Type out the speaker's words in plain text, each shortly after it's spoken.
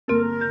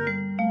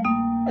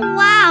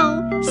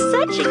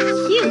Such a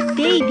cute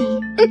baby.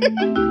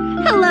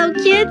 Hello,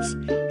 kids.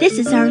 This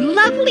is our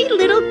lovely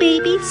little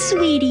baby,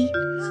 Sweetie.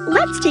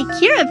 Let's take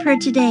care of her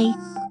today.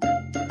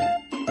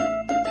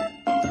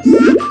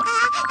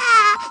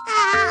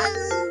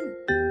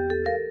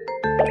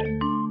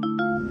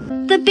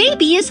 The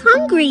baby is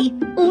hungry.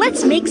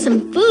 Let's make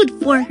some food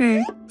for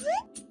her.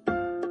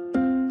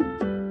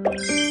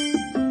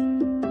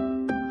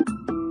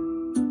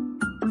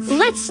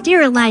 Let's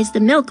sterilize the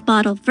milk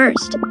bottle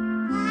first.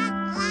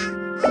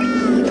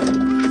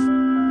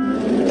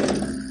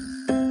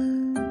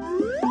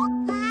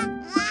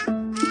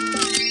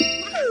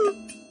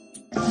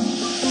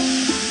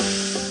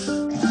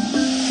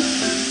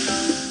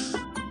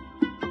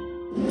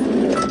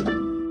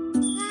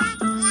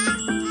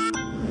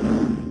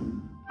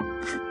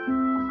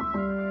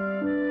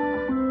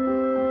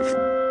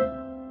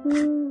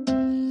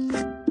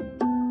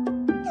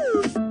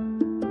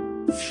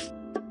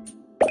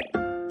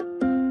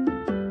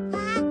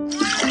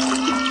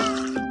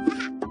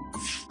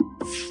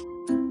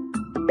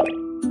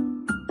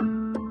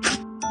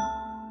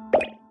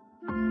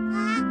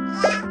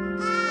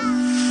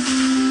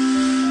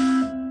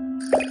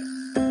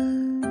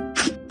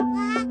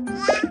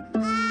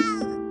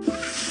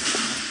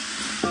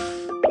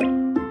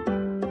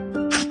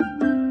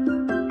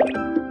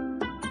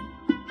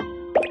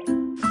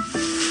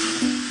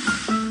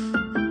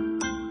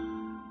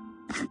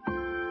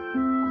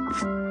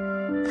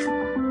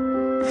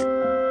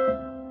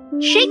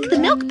 Shake the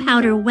milk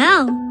powder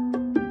well.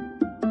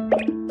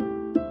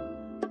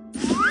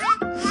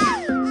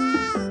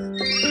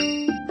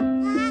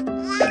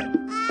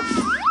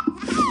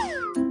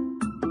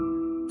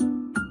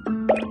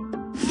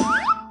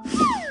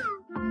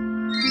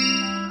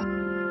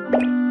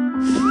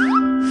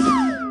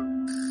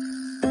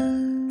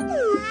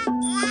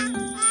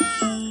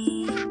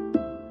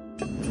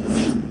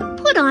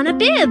 Put on a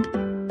bib.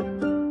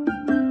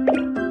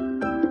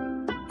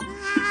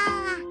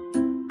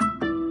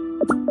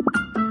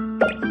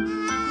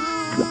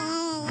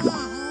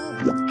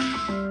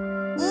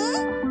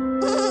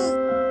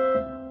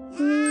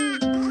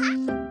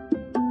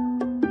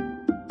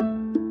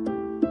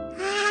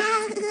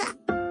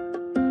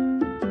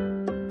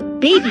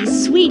 Baby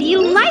Sweetie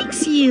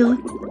likes you.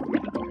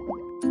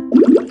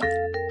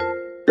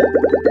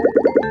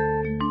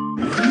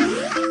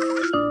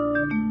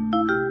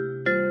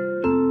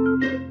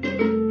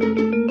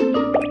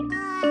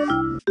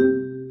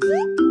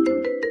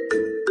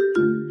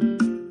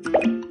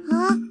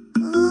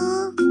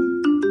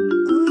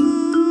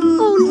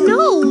 Oh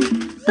no!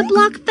 The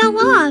block fell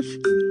off.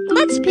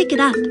 Let's pick it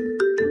up.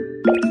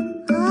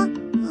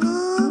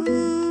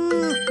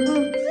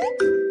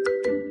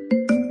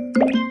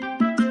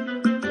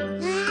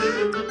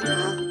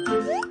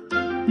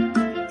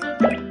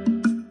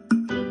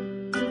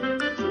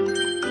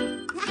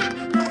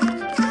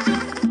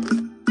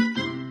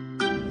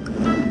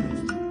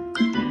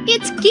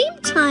 It's game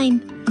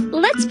time!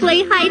 Let's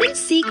play hide and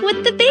seek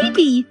with the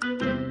baby!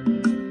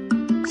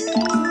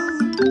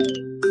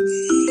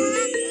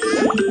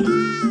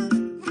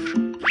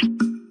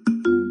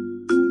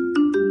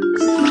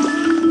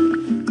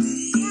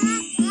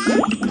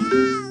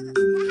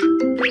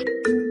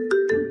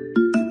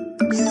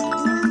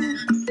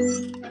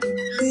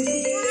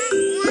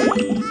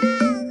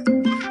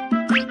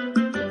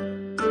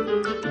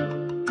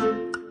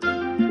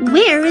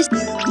 Where is...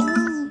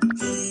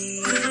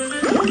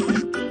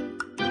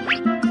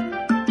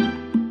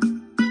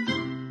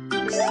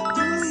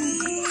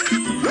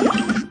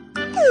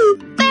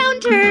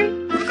 Found her!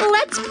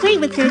 Let's play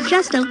with her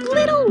just a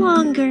little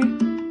longer.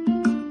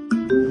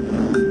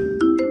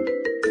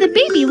 The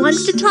baby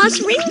wants to toss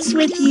rings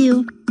with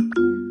you.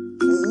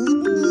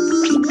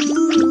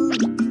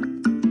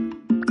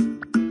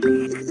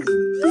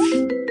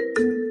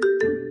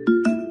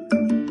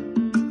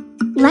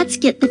 Let's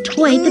get the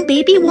toy the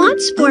baby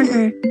wants for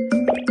her.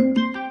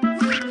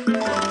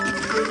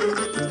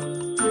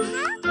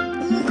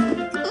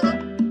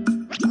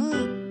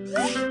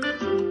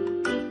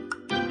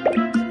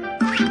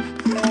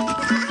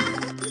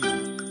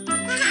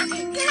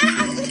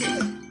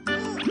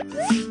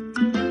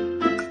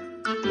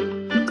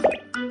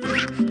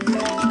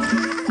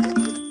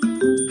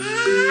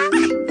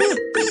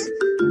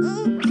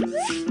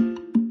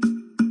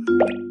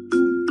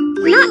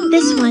 Not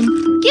this one.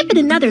 Give it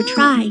another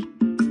try.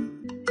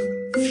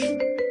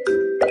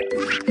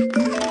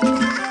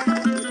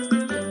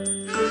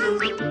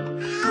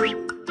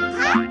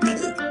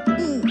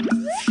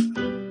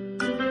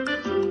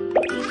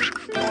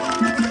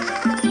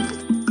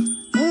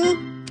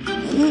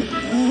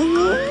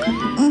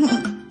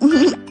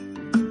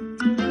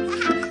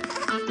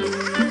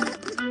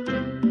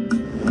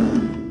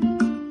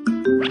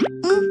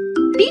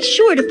 Be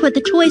sure to put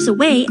the toys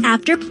away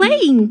after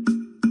playing.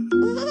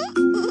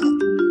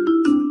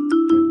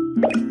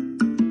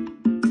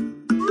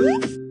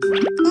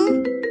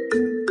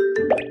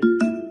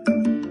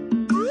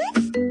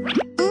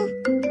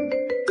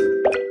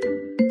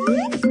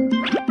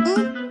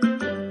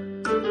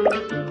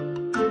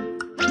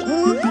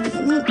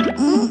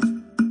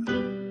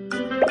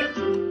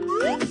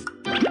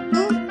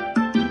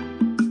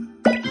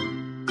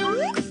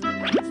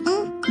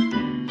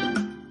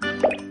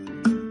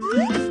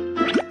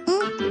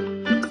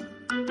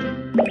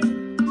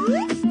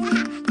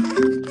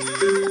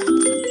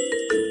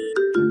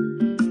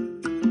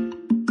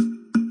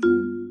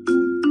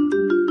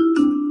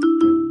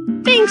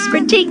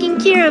 taking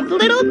care of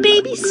little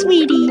baby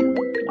Sweetie.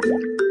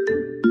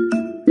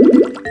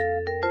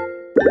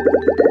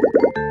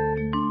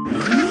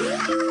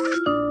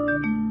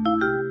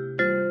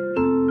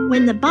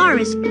 When the bar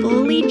is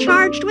fully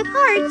charged with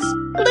hearts,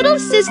 little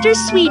sister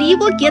Sweetie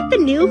will get the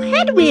new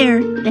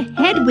headwear. The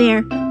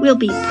headwear will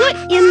be put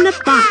in the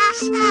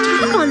box.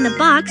 Tap on the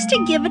box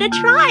to give it a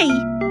try.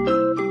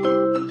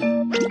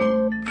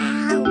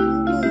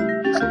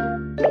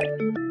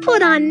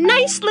 Put on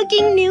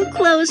nice-looking new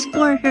clothes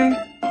for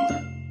her.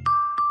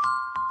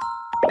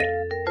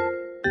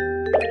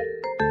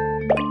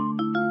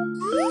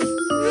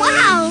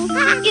 Wow!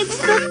 It's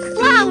the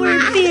flower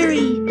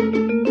fairy!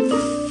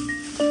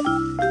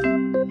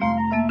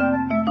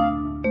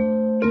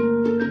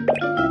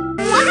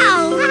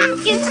 Wow!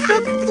 It's the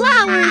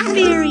flower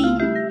fairy!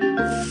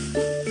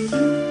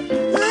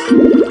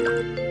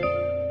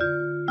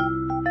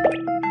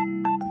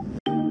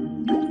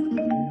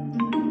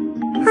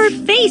 Her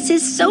face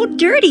is so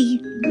dirty.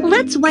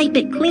 Let's wipe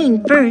it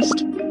clean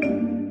first.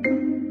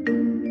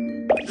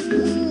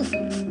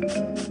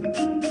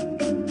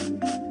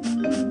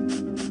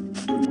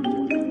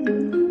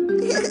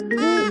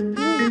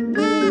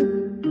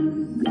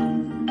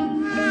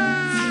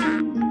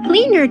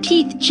 Clean her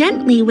teeth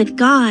gently with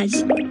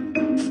gauze.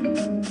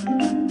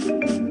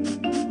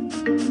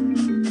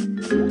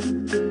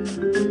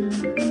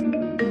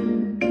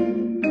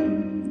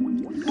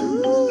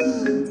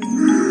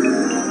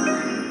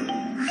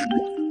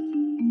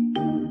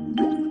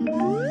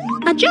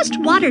 Adjust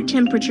water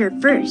temperature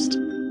first.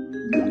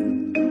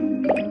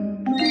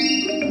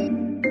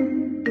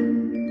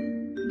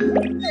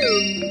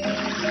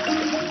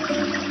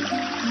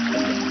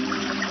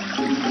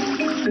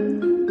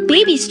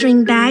 Baby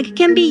string bag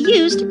can be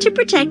used to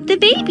protect the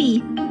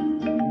baby.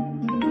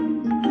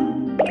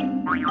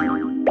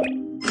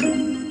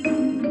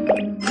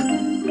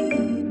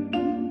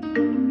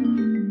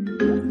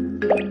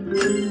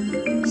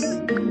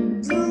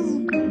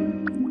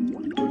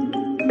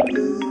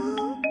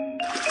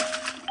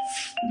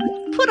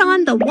 Put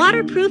on the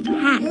waterproof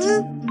hat.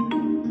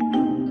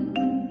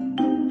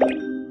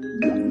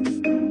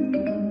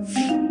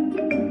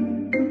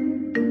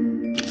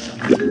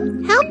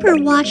 Help her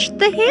wash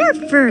the hair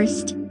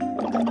first.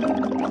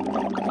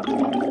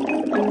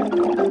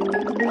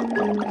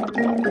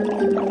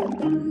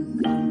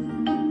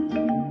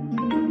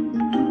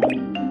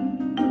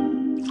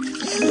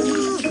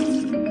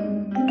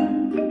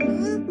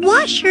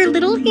 Wash her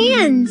little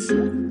hands.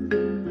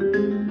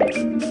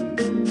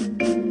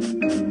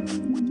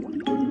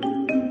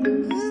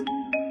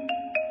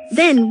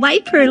 Then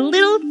wipe her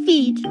little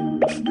feet.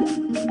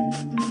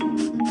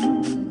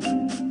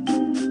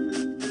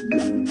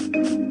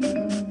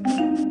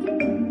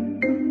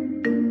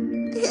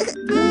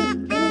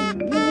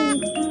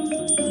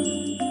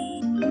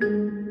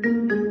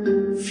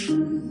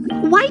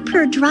 Wipe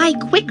her dry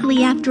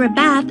quickly after a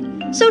bath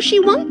so she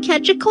won't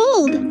catch a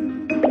cold.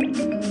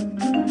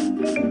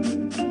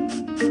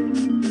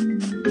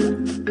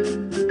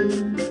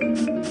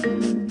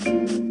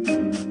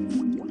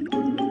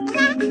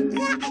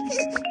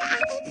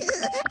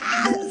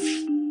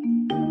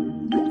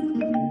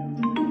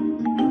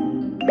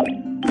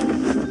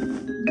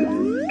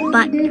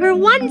 Button her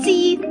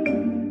onesie.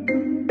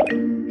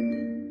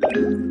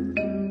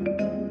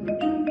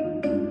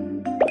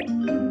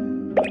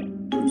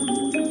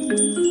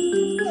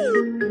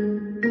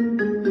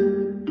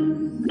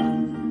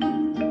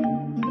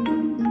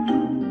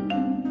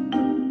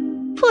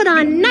 Put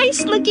on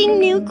nice-looking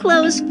new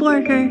clothes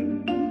for her.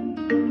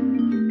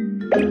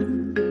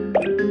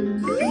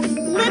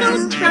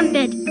 Little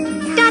trumpet.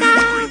 Ta-da!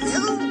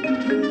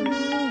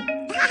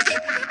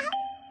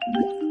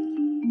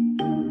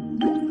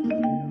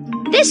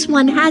 This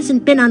one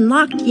hasn't been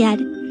unlocked yet.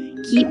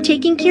 Keep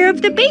taking care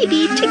of the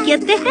baby to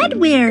get the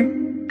headwear.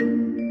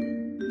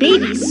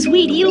 Baby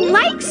Sweetie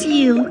likes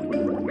you.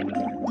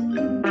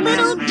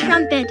 Little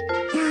trumpet.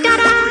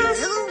 Ta-da!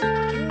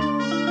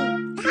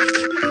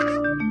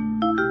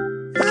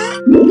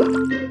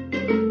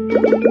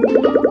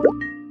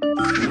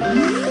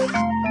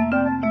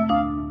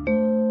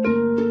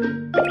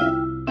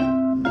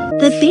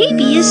 The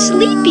baby is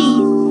sleepy.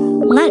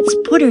 Let's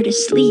put her to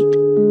sleep.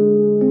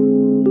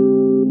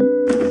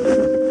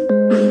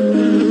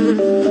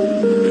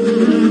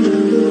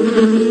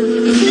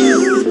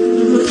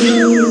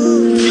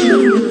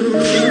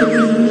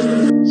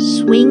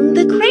 Swing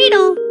the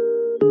cradle.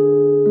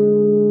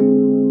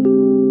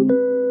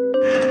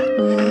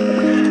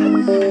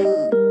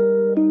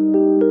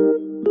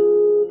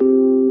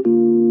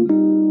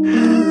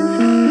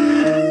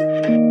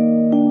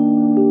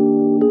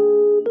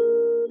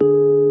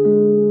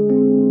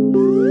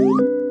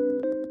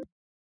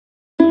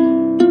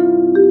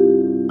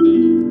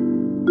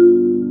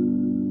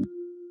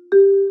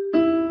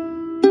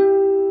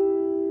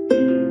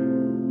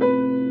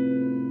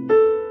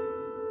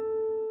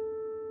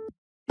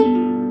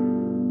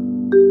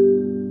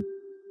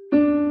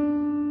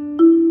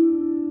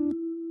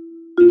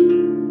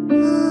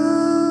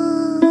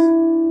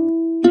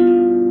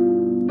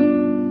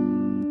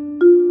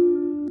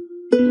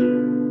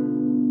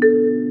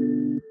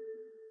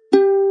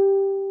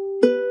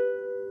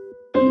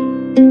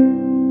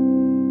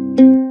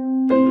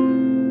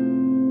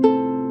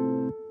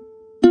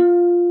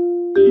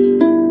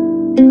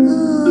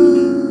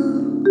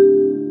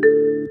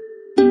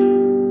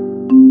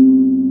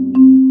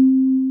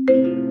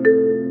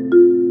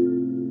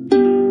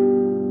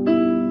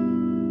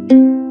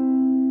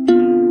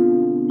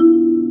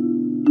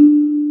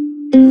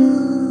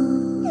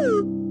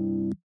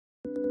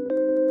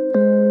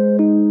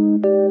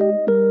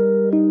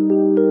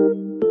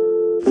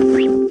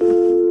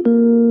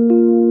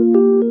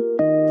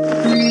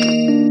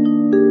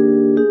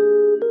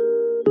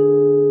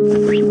 Draw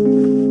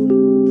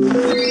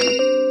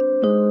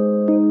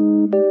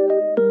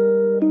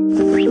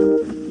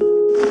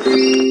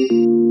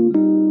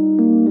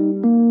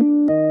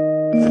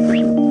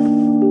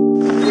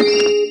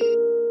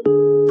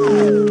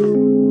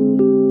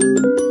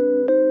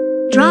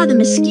the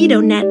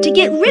mosquito net to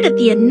get rid of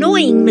the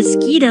annoying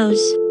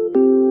mosquitoes.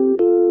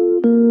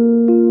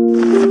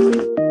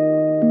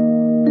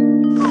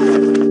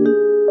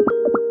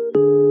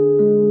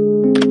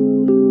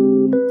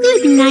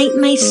 Good night,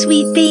 my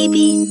sweet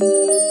baby.